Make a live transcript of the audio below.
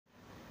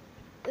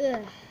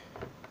Ugh.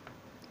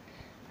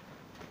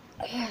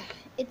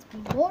 It's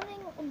morning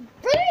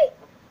already.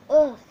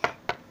 Ugh.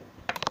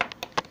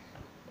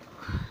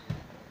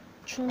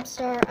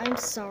 Trumpstar, I'm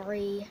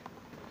sorry.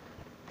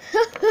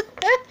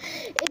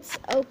 It's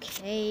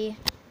okay.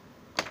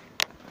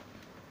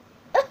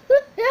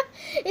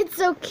 It's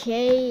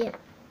okay.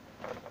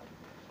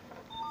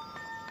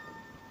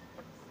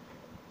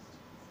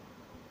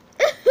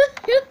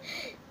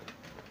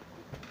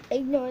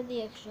 Ignore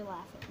the extra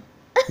laughing.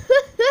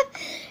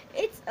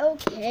 It's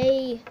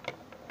okay.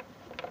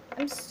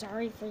 I'm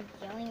sorry for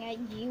yelling at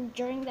you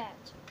during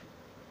that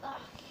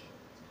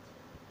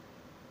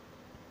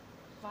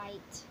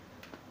fight.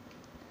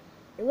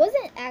 It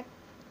wasn't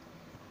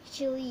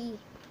actually.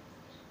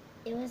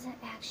 It wasn't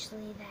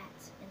actually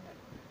that in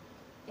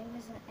the.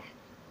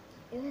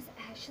 It was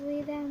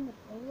actually that in the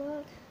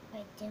prologue. But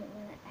I didn't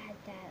want to add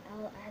that.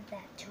 I'll add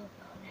that to a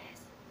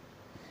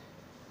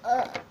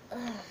bonus.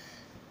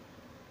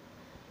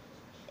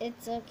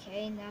 It's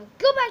okay now.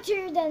 Go back to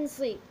your den and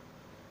sleep.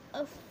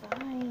 Oh,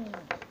 fine.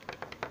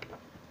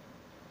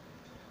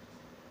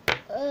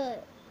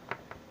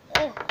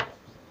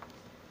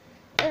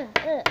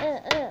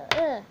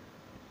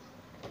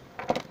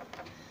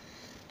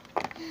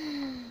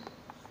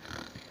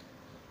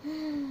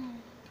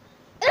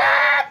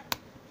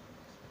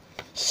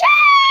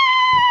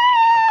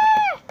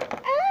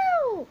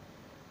 Ow!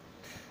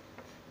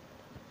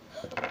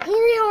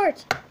 Hillaryheart!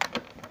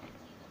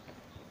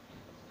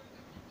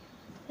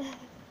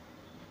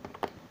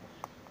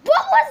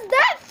 What was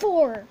that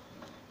for?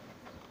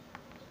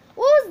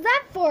 What was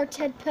that for,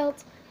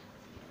 Tedpelt?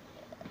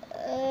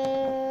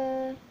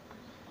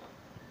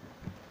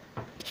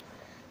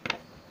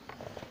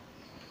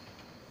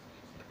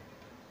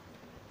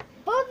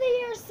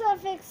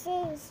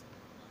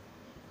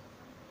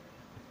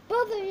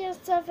 Both of your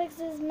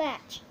suffixes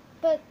match,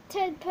 but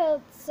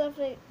Tedpelt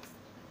suffix,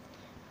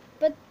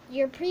 but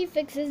your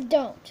prefixes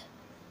don't.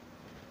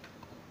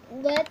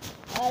 Let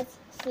us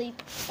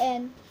sleep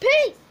and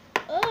peace.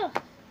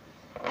 Ugh,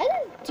 I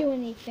didn't do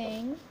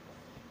anything.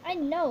 I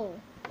know.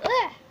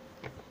 Ugh.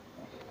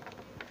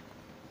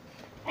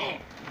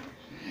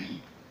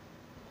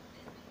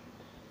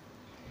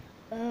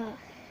 Ugh.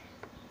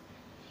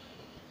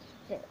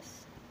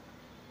 This.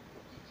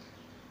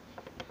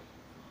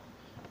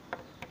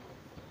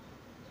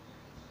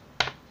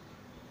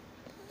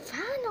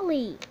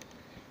 Finally!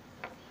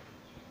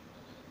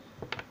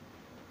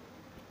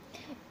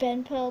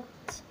 Benpelt.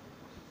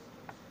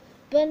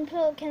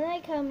 Benpelt, can I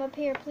come up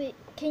here, please?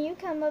 Can you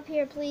come up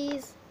here,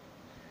 please?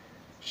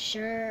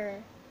 Sure.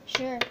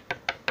 Sure.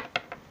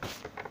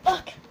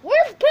 Look,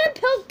 where's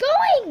Benpelt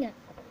going?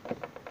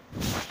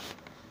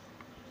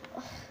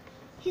 Ugh,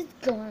 he's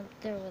going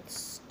up there with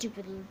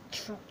stupid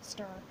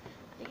Trumpstar.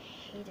 I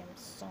hate him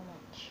so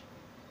much.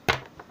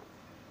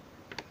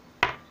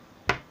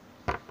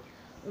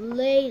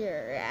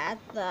 Later at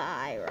the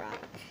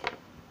IROC.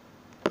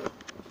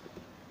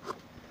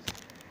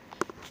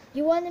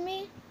 You wanted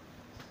me?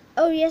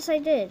 Oh, yes, I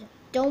did.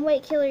 Don't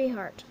wake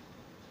Hillaryheart.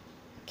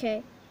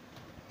 Okay.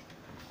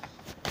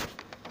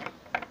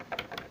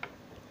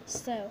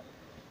 So,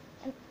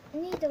 I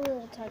need a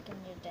little talk in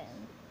your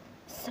den.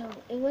 So,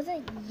 it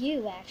wasn't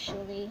you,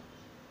 actually.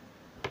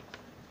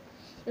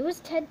 It was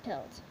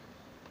Tedpelt.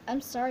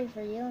 I'm sorry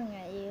for yelling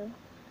at you.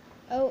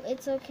 Oh,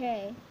 it's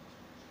okay.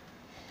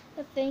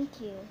 But thank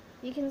you.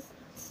 You can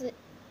sleep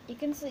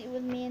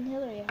with me and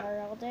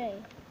Hillaryheart all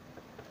day.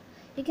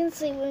 You can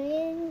sleep with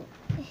me and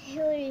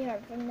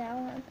Hillaryheart from now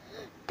on.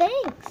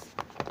 Thanks!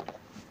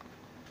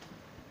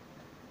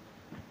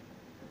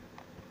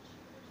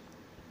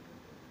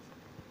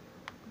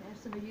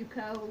 Are you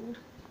cold?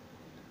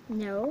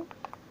 No.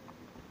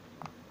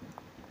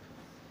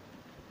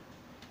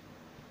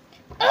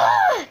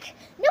 Ugh!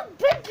 No,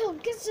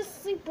 Benpelt gets to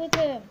sleep with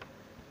him.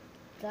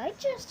 Did I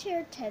just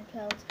hear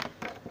Tedpelt?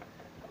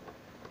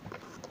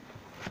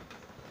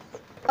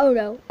 Oh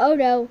no, oh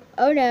no,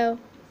 oh no.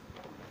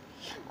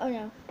 Oh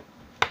no.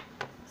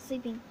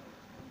 Sleeping.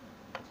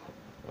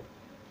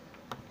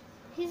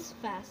 He's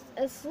fast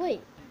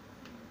asleep.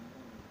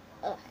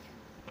 Ugh.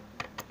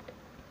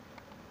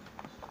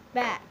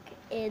 Back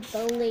in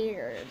the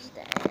leader's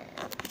den.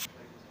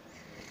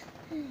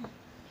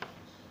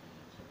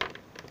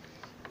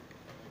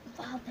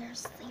 While they're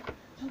asleep,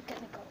 I'm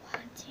gonna go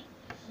hunting.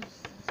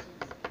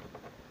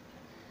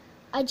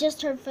 I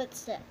just heard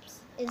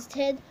footsteps. Is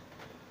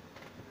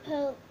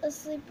Tedpelt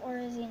asleep or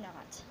is he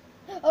not?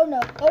 Oh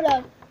no, oh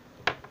no.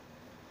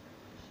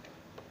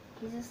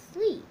 He's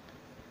asleep.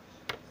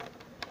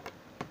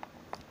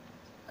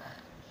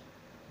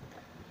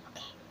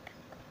 Okay,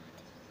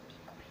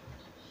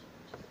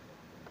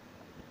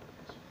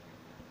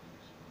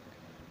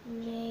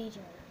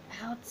 later,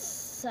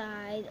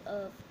 outside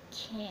of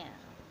camp.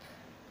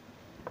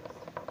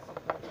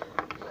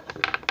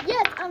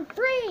 Yes, I'm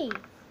free!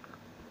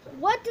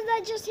 What did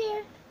I just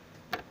hear?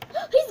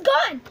 He's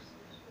gone!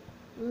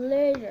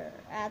 Later,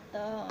 at the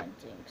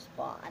hunting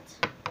spot.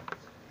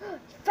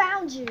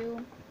 Found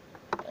you!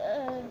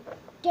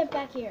 Get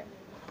back here.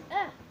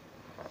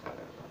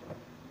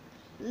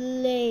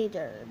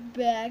 Later,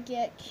 back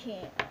at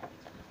camp.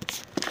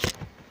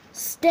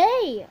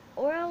 Stay,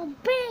 or I'll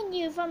ban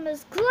you from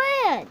this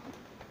clan.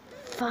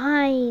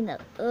 Fine,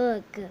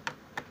 ugh.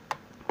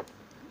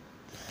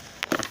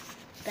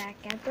 Back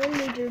at the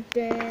leader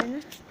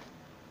den.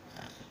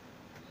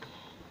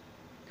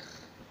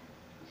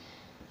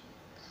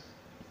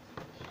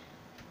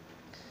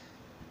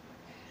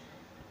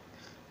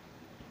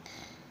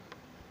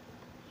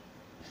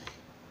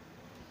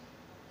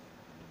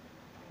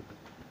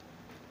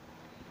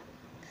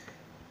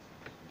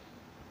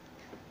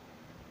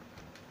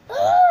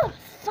 Oh,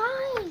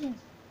 fine.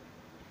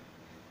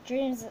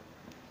 Dreams.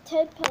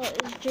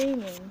 Tedpelt is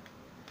dreaming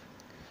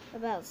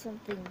about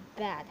something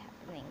bad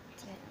happening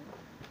to him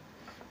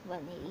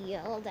when he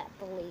yelled at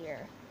the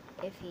leader.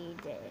 If he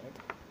did.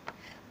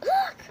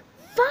 Look,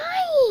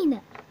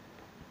 fine.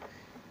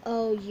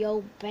 Oh,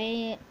 yo,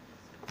 ban.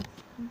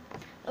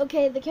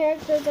 Okay, the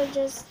characters are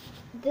just.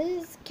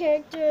 These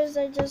characters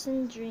are just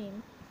in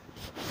dream.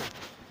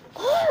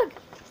 Look,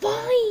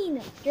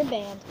 fine. You're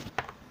banned.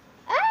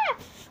 Ah!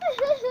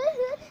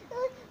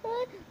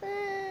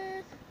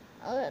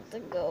 I'll have to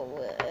go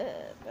with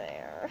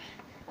there.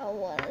 I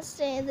want to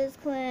stay in this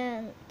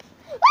clan.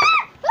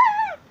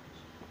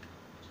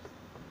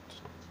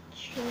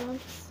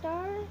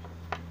 Trumpstar?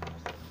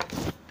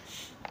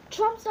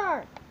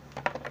 Trumpstar!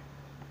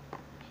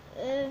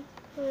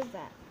 Who is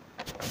that?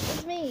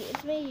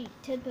 It's me,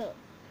 Tedpelt.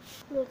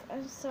 Look,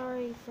 I'm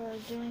sorry for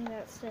doing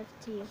that stuff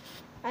to you.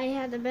 I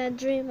had a bad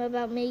dream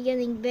about me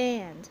getting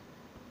banned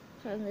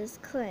from this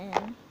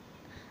clan.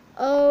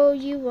 Oh,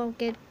 you won't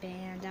get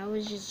banned. I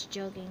was just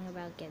joking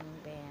about getting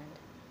banned.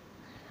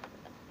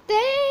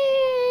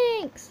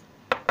 Thanks!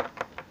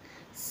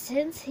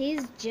 Since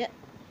he's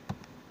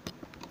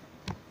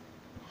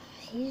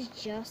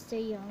just a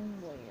young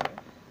warrior.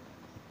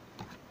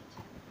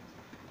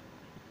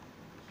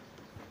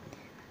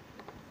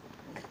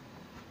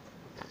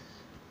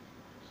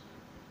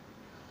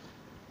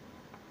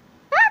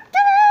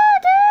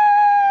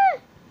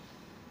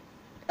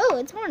 Oh,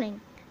 it's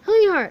morning.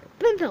 Hillaryheart,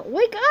 Benpelt,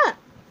 wake up!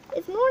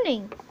 It's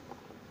morning.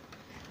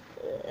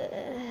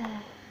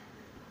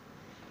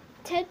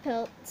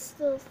 Tedpelt's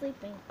still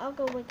sleeping. I'll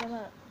go wake him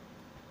up.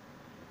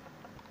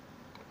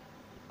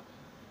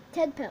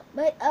 Tedpelt,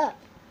 wake up.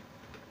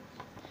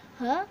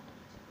 Huh?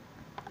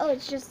 Oh,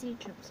 it's just you,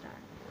 Trumpstar.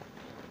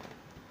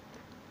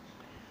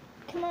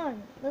 Come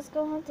on, let's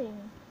go hunting.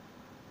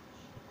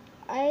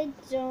 I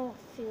don't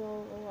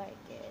feel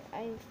like it.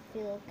 I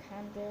feel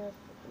kind of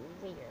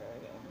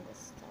weird in the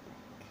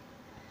stomach.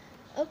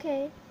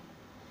 Okay.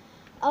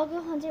 I'll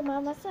go hunting by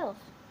myself.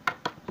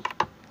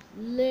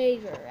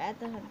 Later at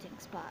the hunting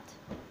spot.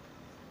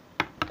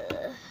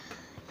 Yes.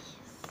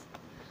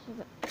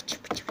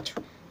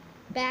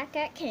 Back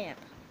at camp.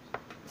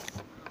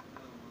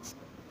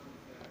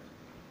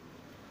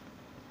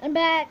 I'm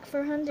back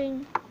for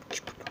hunting.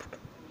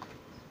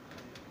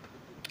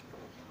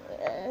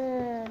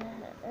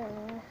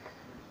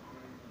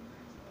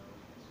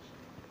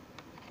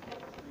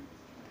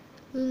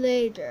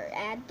 Later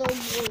at the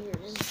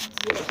warrior's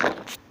den.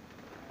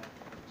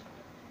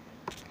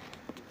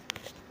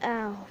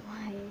 Ow,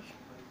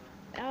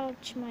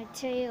 ouch, my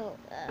tail.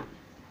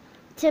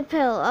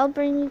 Tedpelt, I'll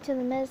bring you to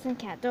the medicine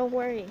cat, don't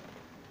worry.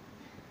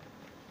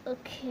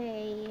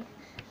 Okay,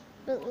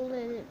 but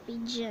let it be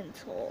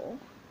gentle.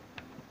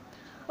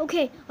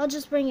 Okay, I'll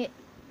just bring it.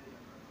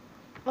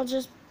 I'll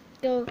just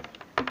go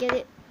get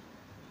it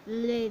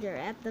later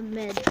at the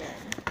med den.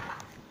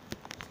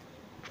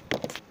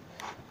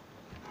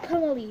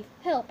 Pumaleaf,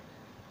 help.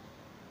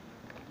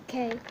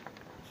 Okay.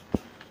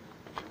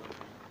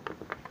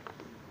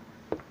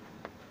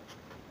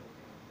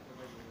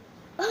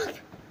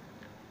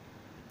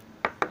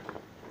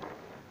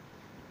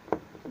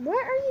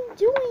 What are you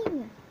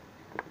doing?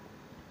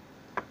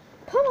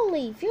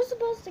 Pumaleaf, you're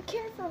supposed to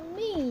care for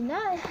me,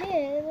 not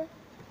him.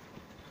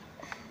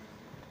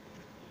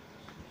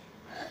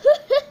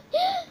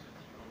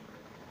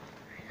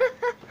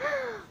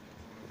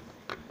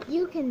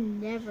 You can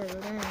never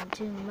learn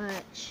too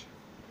much.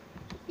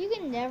 You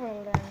can never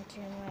learn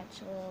too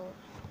much, little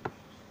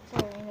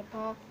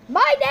Florinapaw.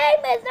 My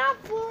name is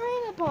not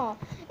Florinapaw.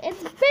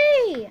 It's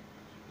B.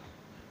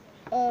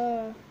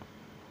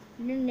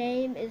 Your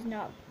name is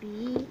not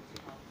B.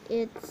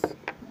 It's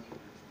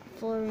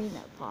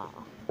Florinapaw.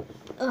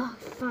 Ugh,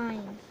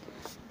 fine.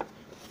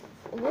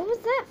 What was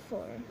that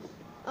for?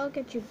 I'll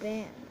get you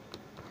banned.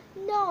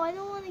 No, I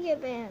don't want to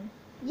get banned.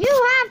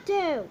 You have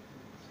to!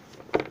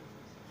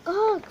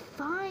 Ugh,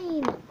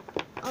 fine.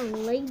 I'll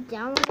lay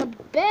down on the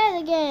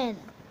bed again.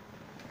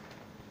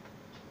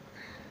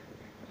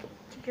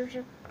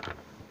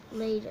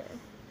 Later.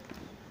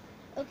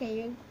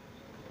 Okay,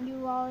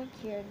 you all are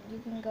cured. You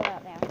can go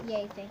out now.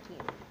 Yay, thank you.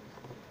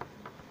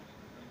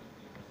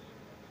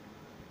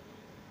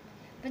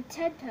 But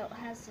Tedpelt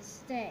has to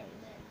stay.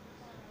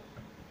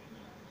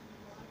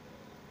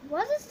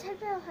 Why does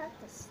Tedpelt have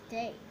to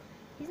stay?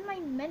 He's my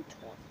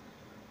mentor.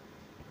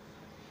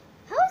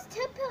 How is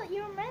Tedpelt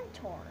your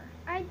mentor?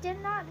 I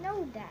did not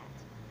know that.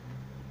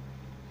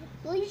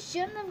 Well, you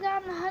shouldn't have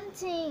gone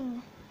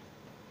hunting.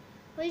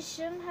 Well, you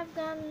shouldn't have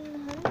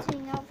gone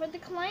hunting out for the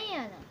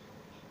clan.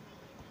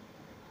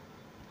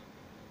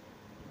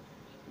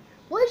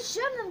 Well, you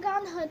shouldn't have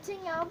gone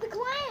hunting out of the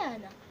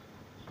clan.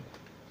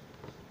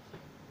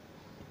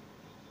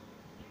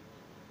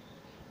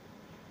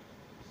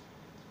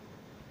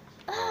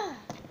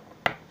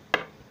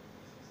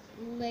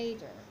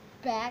 Later,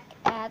 back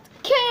at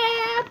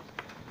camp,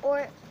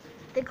 or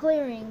the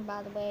clearing,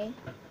 by the way.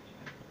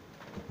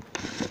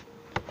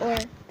 Or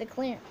the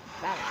clearing,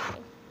 by the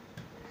way.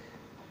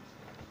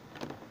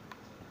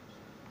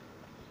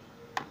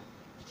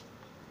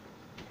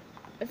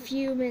 A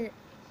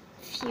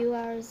few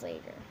hours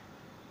later.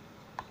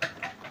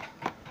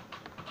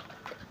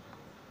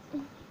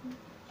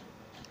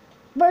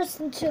 Burst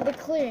into the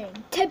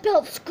clearing.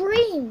 Tedpelt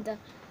screamed.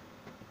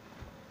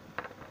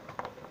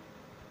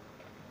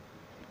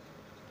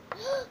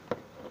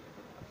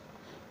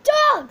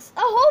 Dogs!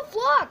 A whole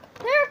flock!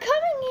 They're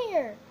coming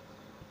here!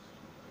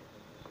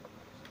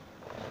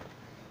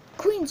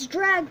 Queens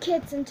drag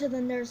kids into the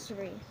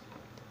nursery.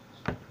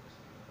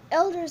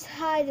 Elders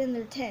hide in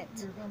their tent.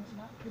 You're going to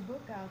knock your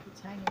book out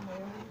that's hanging there on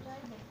your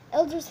table.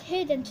 Elders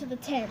hid into the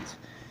tent.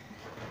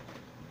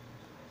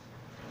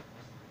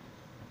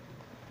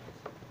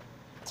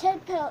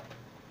 Tedpelt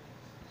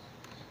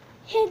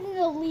hid in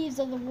the leaves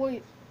of the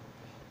warrior's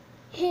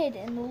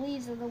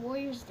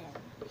den.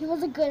 He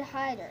was a good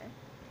hider,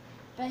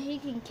 but he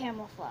can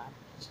camouflage.